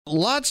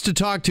Lots to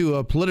talk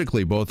to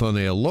politically, both on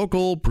a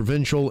local,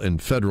 provincial,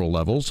 and federal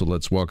level. So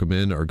let's welcome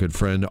in our good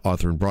friend,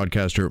 author and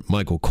broadcaster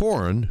Michael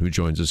Coren, who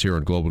joins us here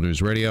on Global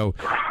News Radio,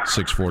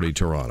 640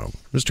 Toronto.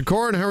 Mr.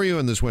 Coren, how are you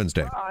on this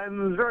Wednesday?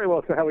 I'm very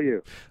well, sir. How are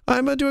you?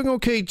 I'm doing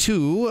okay,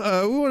 too.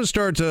 We want to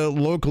start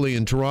locally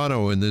in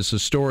Toronto, and this is a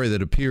story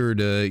that appeared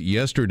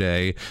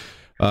yesterday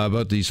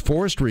about these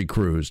forestry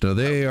crews. Now,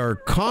 they are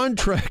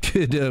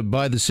contracted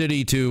by the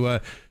city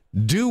to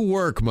do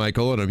work,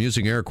 Michael, and I'm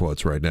using air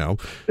quotes right now,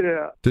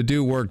 to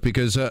do work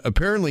because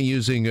apparently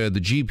using the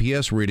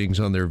GPS readings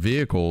on their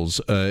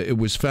vehicles, it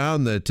was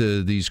found that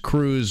these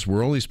crews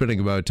were only spending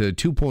about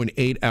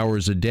 2.8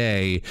 hours a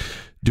day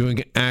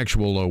doing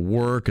actual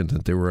work, and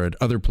that they were at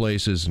other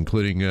places,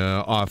 including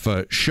off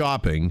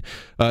shopping.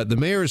 The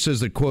mayor says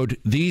that, quote,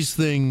 "These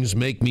things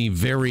make me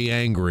very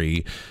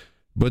angry."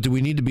 But do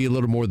we need to be a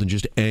little more than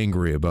just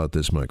angry about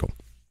this, Michael?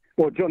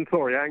 Well, John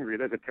Tory angry,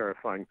 that's a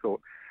terrifying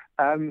thought.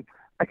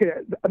 Okay,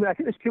 I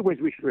think there's two ways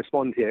we should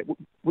respond here.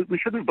 We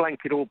shouldn't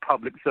blanket all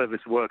public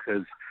service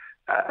workers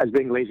as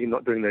being lazy and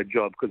not doing their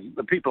job, because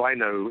the people I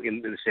know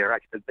in this area,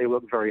 actually, they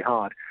work very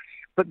hard.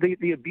 But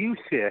the abuse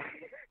here,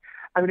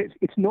 I mean,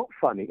 it's not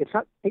funny.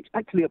 It's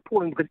actually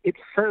appalling because it's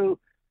so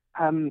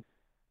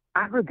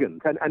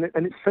arrogant and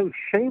it's so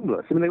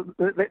shameless. I mean,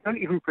 they don't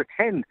even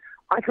pretend.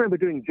 I can remember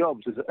doing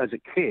jobs as a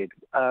kid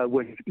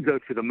where you go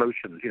through the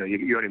motions. You know,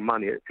 you're earning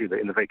money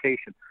in the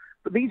vacation.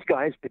 But these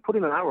guys, they put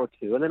in an hour or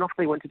two, and then off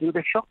they went to do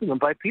their shopping and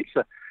buy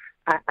pizza,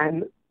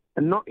 and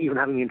not even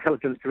having the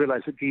intelligence to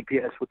realize that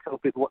GPS would tell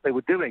people what they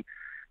were doing.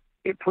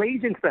 It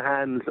plays into the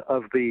hands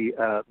of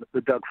the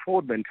Doug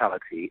Ford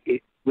mentality,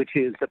 which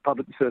is that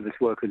public service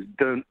workers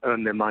don't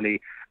earn their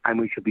money, and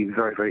we should be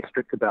very, very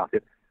strict about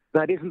it.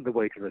 That isn't the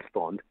way to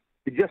respond.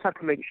 You just have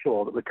to make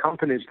sure that the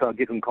companies who are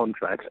given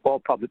contracts or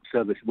public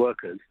service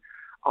workers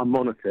are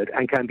monitored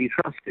and can be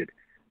trusted.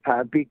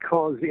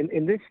 Because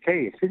in this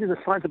case, this is a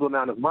sizable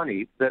amount of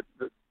money that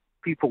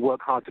people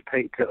work hard to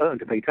pay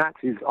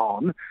taxes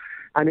on,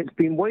 and it's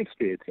been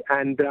wasted.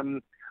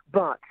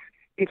 But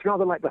it's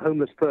rather like the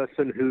homeless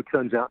person who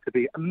turns out to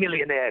be a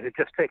millionaire who's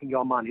just taking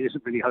your money,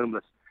 isn't really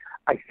homeless.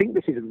 I think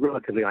this is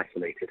relatively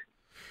isolated.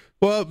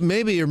 Well,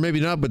 maybe or maybe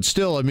not, but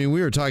still, I mean,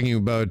 we were talking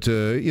about,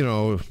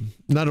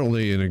 not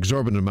only an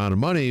exorbitant amount of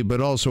money,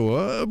 but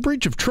also a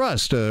breach of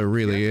trust,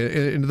 really.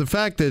 Yeah. And the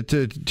fact that,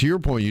 to your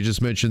point, you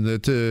just mentioned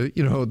that,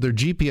 they're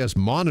GPS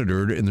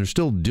monitored and they're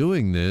still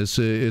doing this.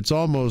 It's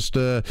almost,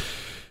 as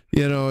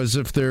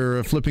if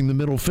they're flipping the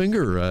middle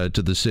finger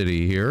to the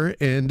city here.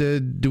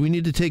 And do we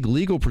need to take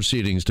legal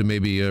proceedings to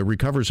maybe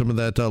recover some of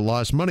that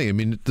lost money? I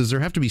mean, does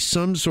there have to be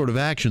some sort of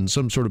action,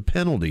 some sort of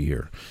penalty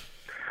here?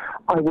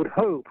 I would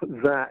hope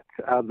that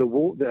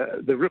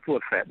the ripple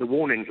effect, the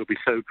warnings will be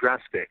so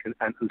drastic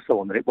and so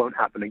on that it won't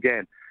happen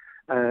again.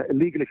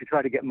 Legally, if you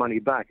try to get money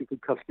back, it could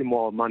cost you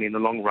more money in the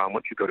long run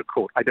once you go to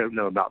court. I don't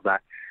know about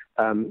that.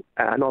 And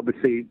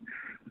obviously,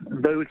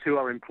 those who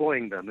are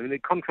employing them, I mean, the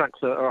contracts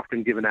are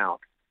often given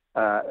out.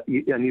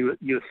 And you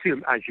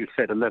assume, as you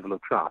said, a level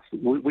of trust.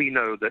 We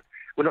know that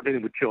we're not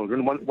dealing with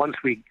children. Once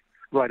we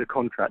write a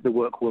contract, the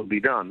work will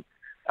be done.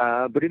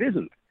 But it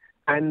isn't.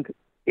 And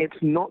it's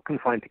not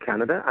confined to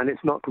Canada, and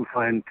it's not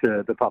confined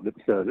to the public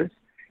service.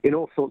 In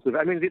all sorts of,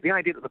 I mean, the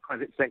idea that the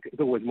private sector is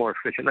always more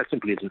efficient, that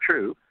simply isn't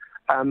true.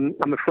 I'm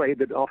afraid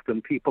that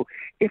often people,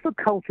 if a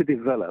culture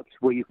develops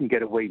where you can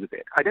get away with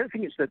it, I don't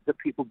think it's that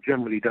people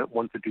generally don't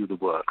want to do the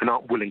work and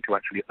aren't willing to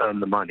actually earn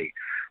the money.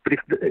 But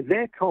if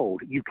they're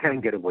told you can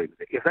get away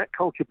with it, if that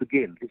culture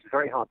begins, it's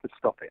very hard to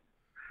stop it.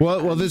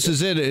 Well, this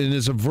is it. And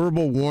it's a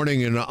verbal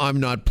warning, and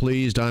I'm not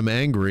pleased, I'm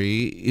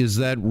angry. Is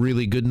that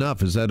really good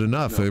enough? Is that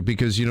enough? No.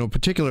 Because,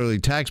 particularly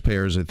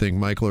taxpayers, I think,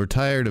 Michael, are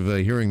tired of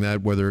hearing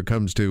that, whether it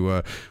comes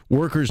to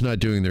workers not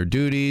doing their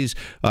duties,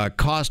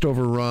 cost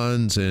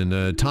overruns,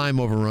 and time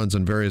overruns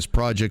on various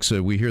projects.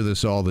 We hear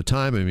this all the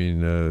time. I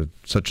mean,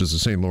 such as the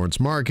St. Lawrence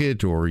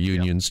Market or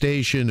Union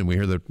Station, and we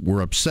hear that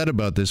we're upset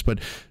about this, but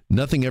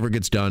nothing ever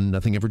gets done,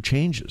 nothing ever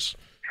changes.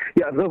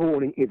 Yeah, a verbal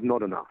warning is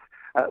not enough.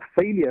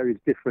 Failure is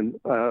different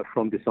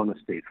from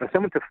dishonesty. For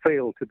someone to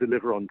fail to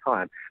deliver on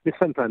time, this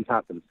sometimes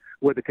happens.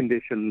 Weather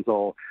conditions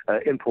or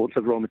imports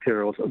of raw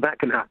materials, that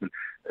can happen.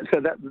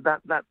 So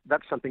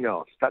that's something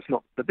else. That's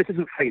not. But this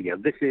isn't failure.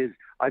 This is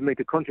I've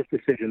made a conscious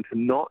decision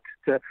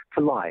to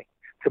lie,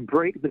 to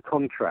break the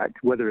contract,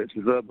 whether it's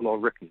verbal or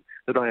written,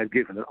 that I have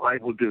given, that I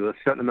will do a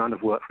certain amount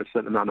of work for a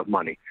certain amount of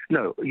money.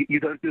 No, you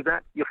don't do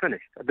that, you're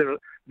finished.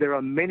 There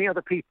are many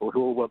other people who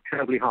will work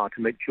terribly hard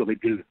to make sure they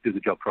do the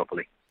job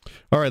properly.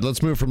 All right,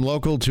 let's move from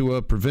local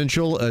to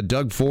provincial.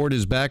 Doug Ford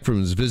is back from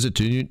his visit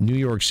to New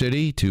York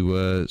City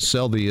to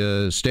sell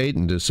the state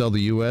and to sell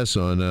the U.S.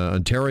 on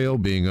Ontario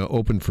being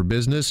open for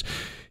business.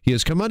 He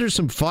has come under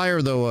some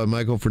fire, though,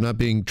 Michael, for not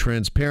being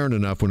transparent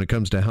enough when it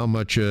comes to how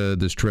much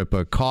this trip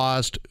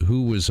cost,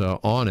 who was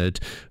on it.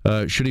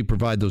 Should he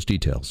provide those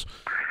details?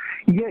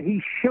 Yeah,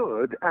 he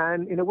should.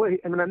 And in a way,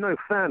 I mean, I'm no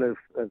fan of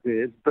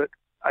his, but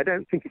I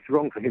don't think it's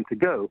wrong for him to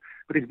go,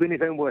 but he's been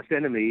his own worst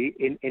enemy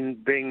in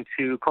being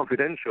too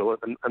confidential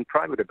and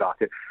private about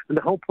it. And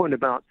the whole point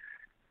about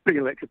being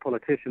an elected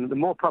politician, the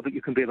more public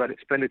you can be about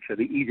expenditure,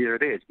 the easier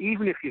it is.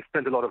 Even if you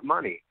spend a lot of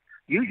money,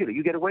 usually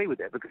you get away with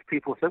it because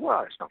people say,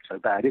 well, it's not so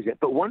bad, is it?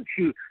 But once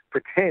you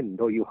pretend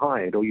or you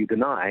hide or you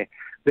deny,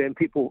 then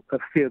people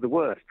fear the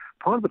worst.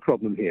 Part of the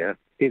problem here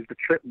is the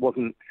trip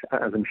wasn't,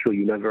 as I'm sure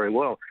you know very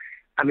well,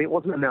 I mean, it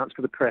wasn't announced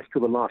to the press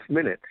till the last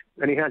minute.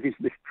 And he has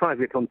this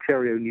private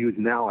Ontario News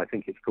Now, I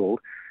think it's called,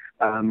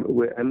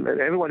 and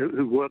everyone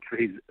who works for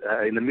his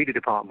in the media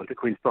department at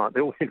Queen's Park,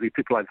 they all seem to be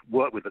people I've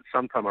worked with at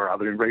some time or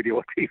other in radio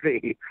or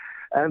TV.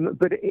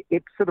 But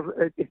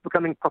it's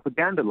becoming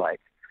propaganda-like.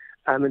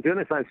 And the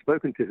journalists I've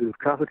spoken to who've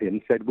covered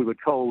him said we were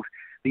told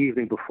the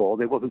evening before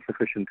there wasn't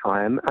sufficient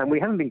time, and we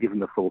haven't been given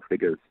the full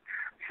figures.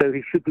 So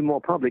he should be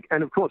more public.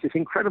 And of course, it's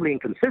incredibly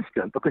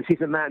inconsistent because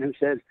he's a man who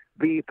says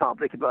be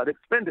public about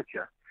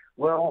expenditure.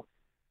 Well,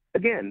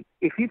 again,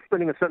 if he's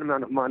spending a certain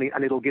amount of money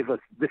and it'll give us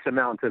this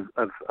amount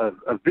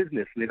of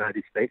business in the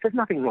United States, there's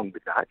nothing wrong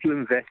with that. You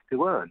invest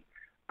to earn.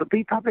 But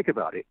be public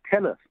about it.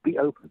 Tell us. Be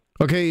open.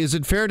 Okay, is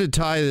it fair to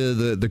tie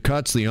the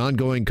cuts, the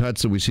ongoing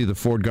cuts that we see the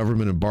Ford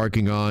government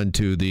embarking on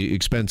to the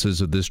expenses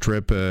of this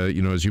trip?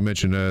 As you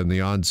mentioned in the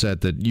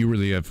onset, that you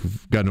really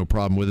have got no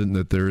problem with it and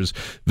that there's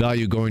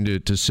value going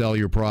to sell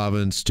your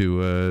province,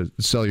 to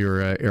sell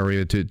your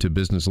area to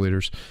business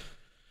leaders?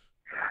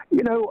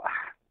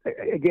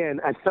 Again,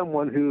 as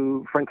someone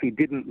who, frankly,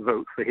 didn't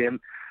vote for him,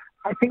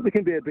 I think we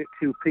can be a bit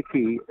too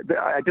picky.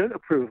 I don't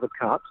approve of the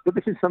cuts, but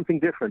this is something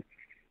different.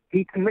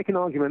 He can make an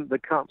argument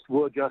that cuts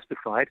were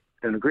justified,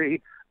 don't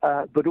agree,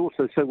 but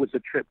also so was the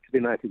trip to the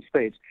United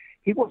States.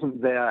 He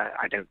wasn't there,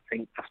 I don't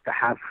think, just to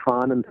have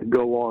fun and to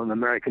go on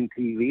American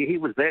TV. He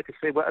was there to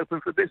say we're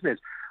open for business.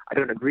 I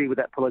don't agree with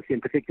that policy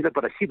in particular,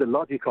 but I see the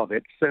logic of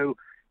it. So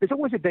there's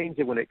always a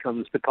danger when it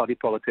comes to party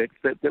politics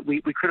that we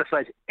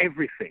criticize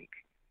everything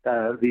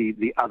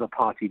the other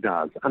party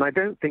does. And I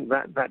don't think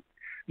that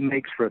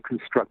makes for a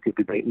constructive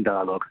debate and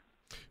dialogue.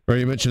 Well,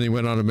 you mentioned he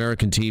went on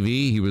American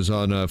TV. He was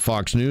on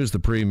Fox News, the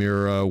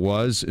premier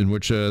was, in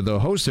which the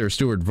host there,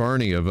 Stuart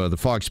Varney of the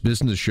Fox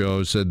Business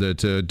Show, said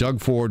that Doug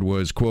Ford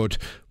was, quote,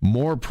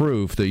 more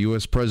proof that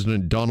U.S.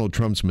 President Donald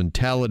Trump's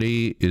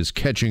mentality is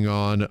catching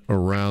on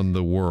around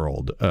the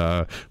world.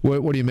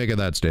 What do you make of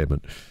that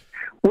statement?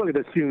 Well, it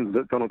assumes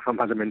that Donald Trump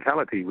has a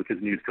mentality, which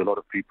is news to a lot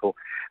of people.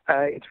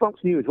 It's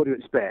Fox News. What do you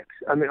expect?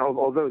 I mean,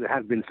 although they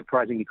have been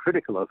surprisingly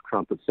critical of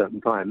Trump at certain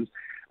times,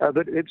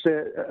 but it's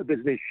a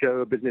business show,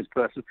 a business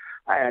person.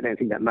 I don't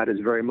think that matters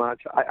very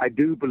much. I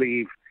do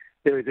believe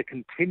there is a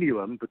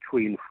continuum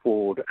between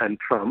Ford and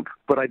Trump,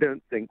 but I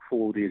don't think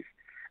Ford is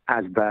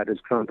as bad as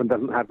Trump and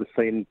doesn't have the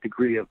same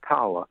degree of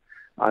power.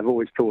 I've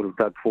always thought of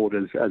Doug Ford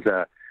as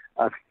a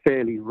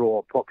fairly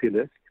raw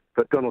populist,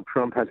 but Donald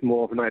Trump has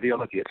more of an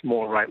ideology. It's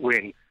more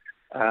right-wing.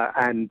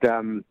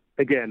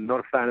 Again, not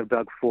a fan of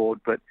Doug Ford,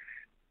 but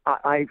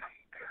I'm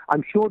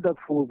sure Doug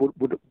Ford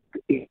would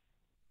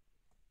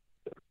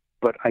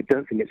but I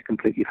don't think it's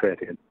completely fair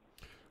to him.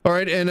 All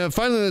right, and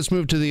finally, let's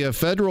move to the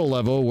federal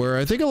level, where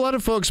I think a lot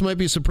of folks might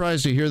be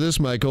surprised to hear this,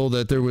 Michael,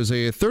 that there was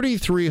a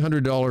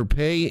 $3,300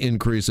 pay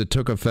increase that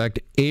took effect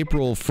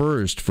April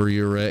 1st for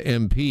your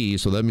MP.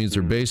 So that means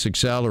their basic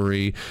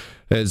salary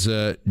has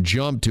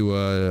jumped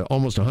to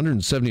almost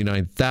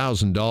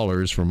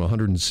 $179,000 from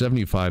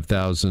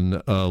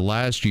 $175,000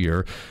 last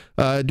year.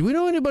 Do we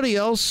know anybody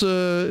else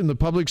in the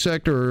public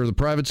sector or the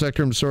private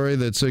sector,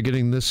 that's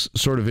getting this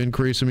sort of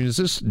increase? I mean, is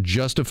this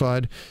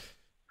justified?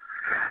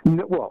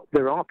 Well,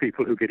 there are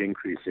people who get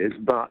increases,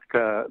 but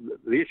the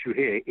issue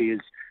here is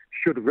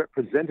should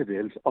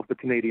representatives of the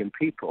Canadian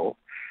people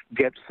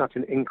get such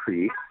an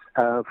increase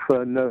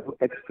for no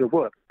extra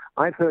work?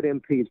 I've heard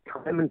MPs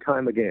time and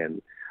time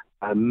again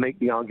make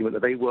the argument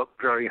that they work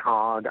very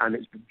hard and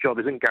the job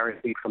isn't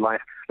guaranteed for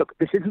life. Look,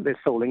 this isn't their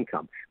sole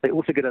income. They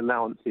also get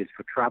allowances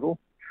for travel,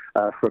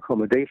 for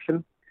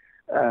accommodation,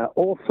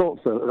 all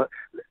sorts of...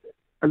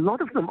 A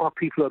lot of them are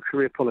people who are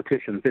career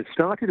politicians. They've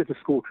started as a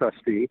school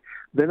trustee,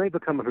 then they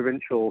become a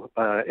provincial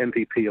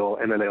MPP or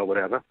MLA or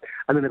whatever,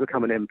 and then they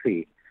become an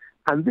MP.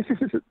 And this is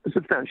a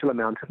substantial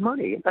amount of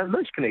money. And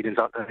most Canadians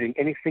aren't earning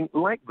anything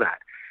like that.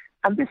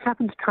 And this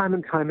happens time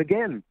and time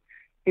again.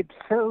 It's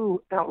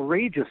so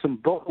outrageous and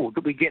bold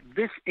that we get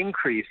this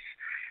increase.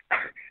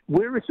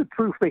 Where is the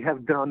proof they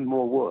have done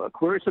more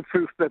work? Where is the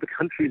proof that the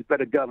country is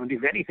better governed?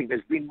 If anything,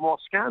 there's been more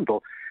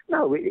scandal.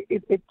 No,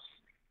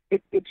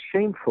 it's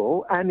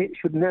shameful, and it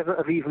should never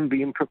have even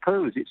been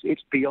proposed.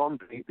 It's beyond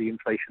the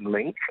inflation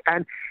link,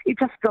 and it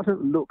just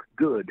doesn't look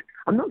good.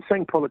 I'm not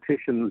saying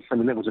politicians, I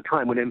mean, there was a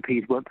time when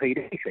MPs weren't paid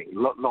anything,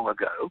 long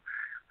ago.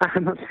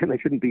 I'm not saying they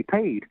shouldn't be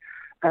paid.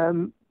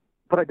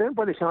 But I don't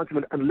buy this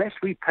argument, unless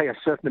we pay a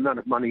certain amount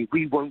of money,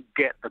 we won't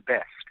get the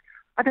best.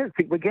 I don't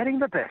think we're getting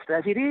the best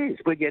as it is.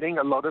 We're getting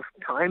a lot of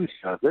time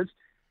servers,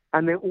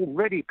 and they're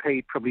already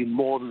paid probably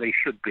more than they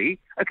should be.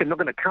 Okay, I'm not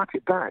going to cut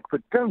it back, but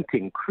don't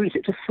increase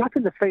it. Just slap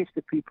in the face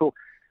to people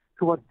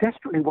who are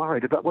desperately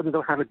worried about whether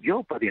they'll have a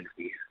job by the end of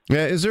the year.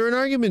 Yeah, is there an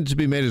argument to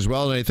be made as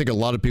well? And I think a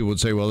lot of people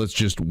would say, well, it's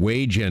just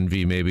wage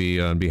envy maybe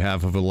on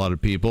behalf of a lot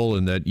of people,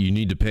 and that you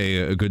need to pay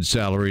a good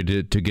salary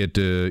to get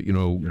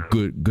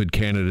good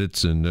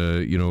candidates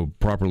and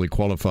properly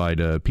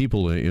qualified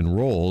people in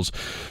roles.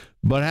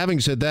 But having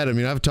said that, I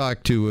mean, I've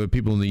talked to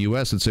people in the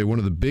U.S. that say one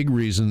of the big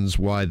reasons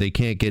why they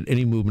can't get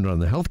any movement on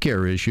the health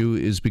care issue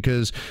is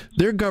because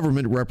their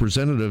government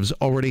representatives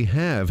already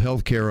have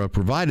health care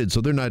provided,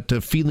 so they're not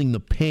feeling the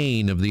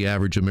pain of the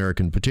average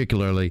American,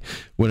 particularly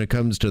when it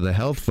comes to the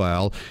health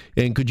file.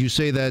 And could you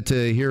say that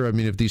here? I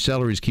mean, if these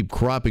salaries keep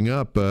cropping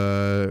up,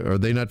 are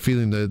they not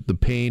feeling the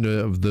pain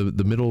of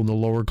the middle and the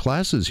lower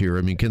classes here?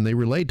 I mean, can they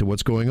relate to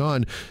what's going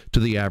on to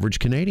the average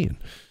Canadian?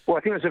 Well,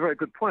 I think that's a very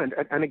good point.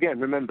 And again,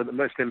 remember that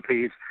most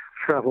MPs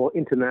travel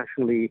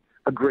internationally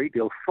a great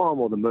deal, far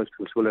more than most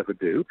of us will ever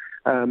do.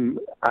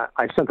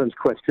 I sometimes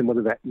question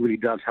whether that really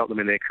does help them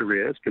in their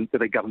careers. Do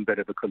they govern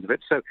better because of it?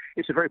 So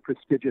it's a very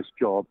prestigious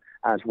job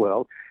as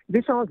well.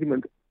 This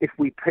argument, unless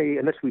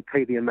we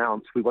pay the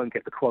amounts, we won't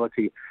get the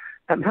quality.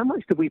 How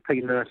much do we pay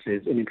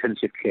nurses in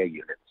intensive care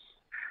units?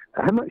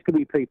 How much do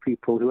we pay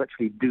people who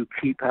actually do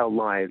keep our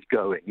lives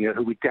going,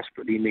 who we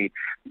desperately need?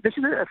 This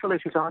is a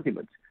fallacious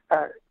argument.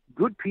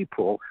 Good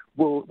people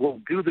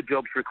will do the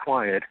jobs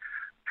required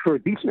for a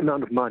decent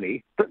amount of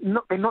money, but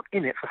they're not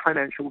in it for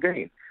financial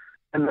gain.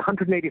 And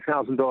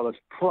 $180,000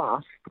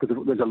 plus, because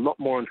there's a lot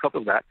more on top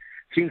of that,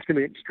 seems to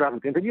me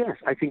extravagant. And yes,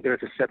 I think there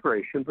is a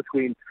separation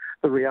between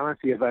the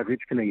reality of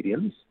average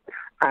Canadians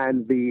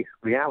and the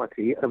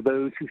reality of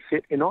those who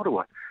sit in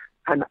Ottawa.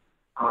 And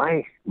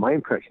my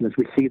impression is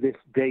we see this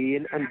day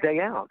in and day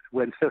out,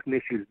 when certain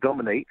issues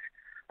dominate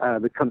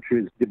the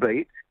country's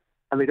debate,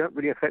 and they don't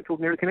really affect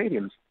ordinary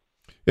Canadians.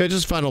 Yeah,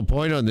 just final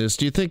point on this.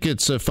 Do you think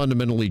it's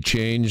fundamentally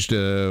changed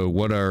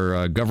what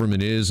our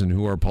government is and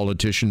who our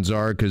politicians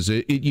are? Because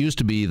it used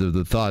to be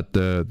the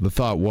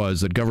thought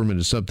was that government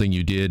is something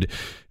you did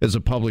as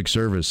a public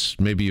service.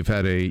 Maybe you've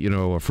had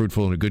a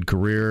fruitful and a good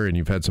career, and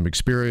you've had some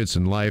experience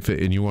in life,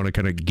 and you want to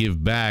kind of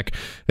give back.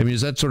 I mean,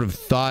 is that sort of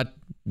thought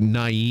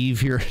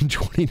naive here in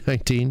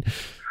 2019?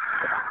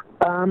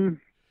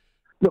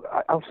 Look,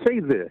 I'll say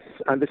this,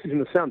 and this is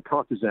going to sound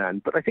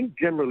partisan, but I think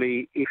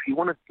generally, if you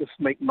want to just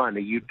make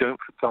money, you don't,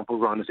 for example,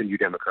 run as a New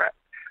Democrat.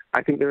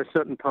 I think there are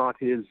certain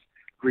parties,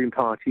 Green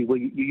Party, where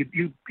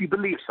you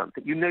believe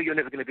something. You know you're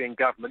never going to be in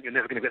government, you're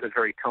never going to get at the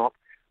very top,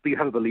 but you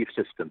have a belief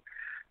system.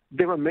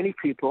 There are many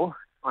people,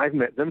 I've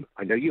met them,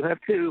 I know you have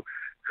too,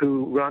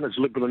 who run as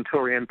Liberal and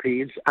Tory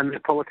MPs, and their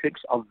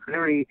politics are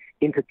very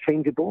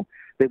interchangeable.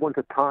 They want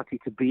a party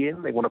to be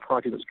in, they want a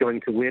party that's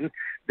going to win.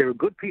 There are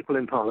good people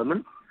in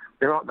Parliament.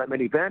 There aren't that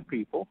many bad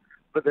people,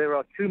 but there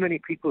are too many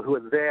people who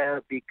are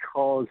there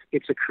because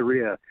it's a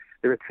career.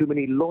 There are too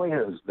many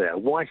lawyers there.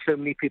 Why so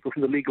many people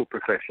from the legal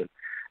profession?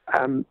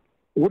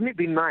 Wouldn't it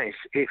be nice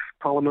if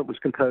Parliament was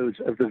composed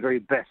of the very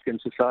best in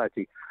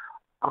society?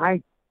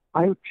 I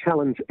would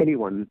challenge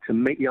anyone to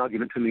make the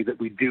argument to me that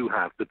we do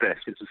have the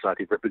best in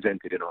society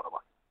represented in Ottawa.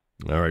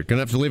 All right, going to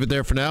have to leave it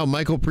there for now.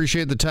 Michael,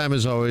 appreciate the time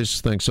as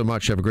always. Thanks so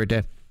much. Have a great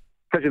day.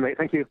 Pleasure, mate.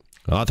 Thank you.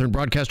 Author and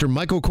broadcaster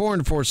Michael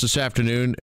Korn for us this afternoon.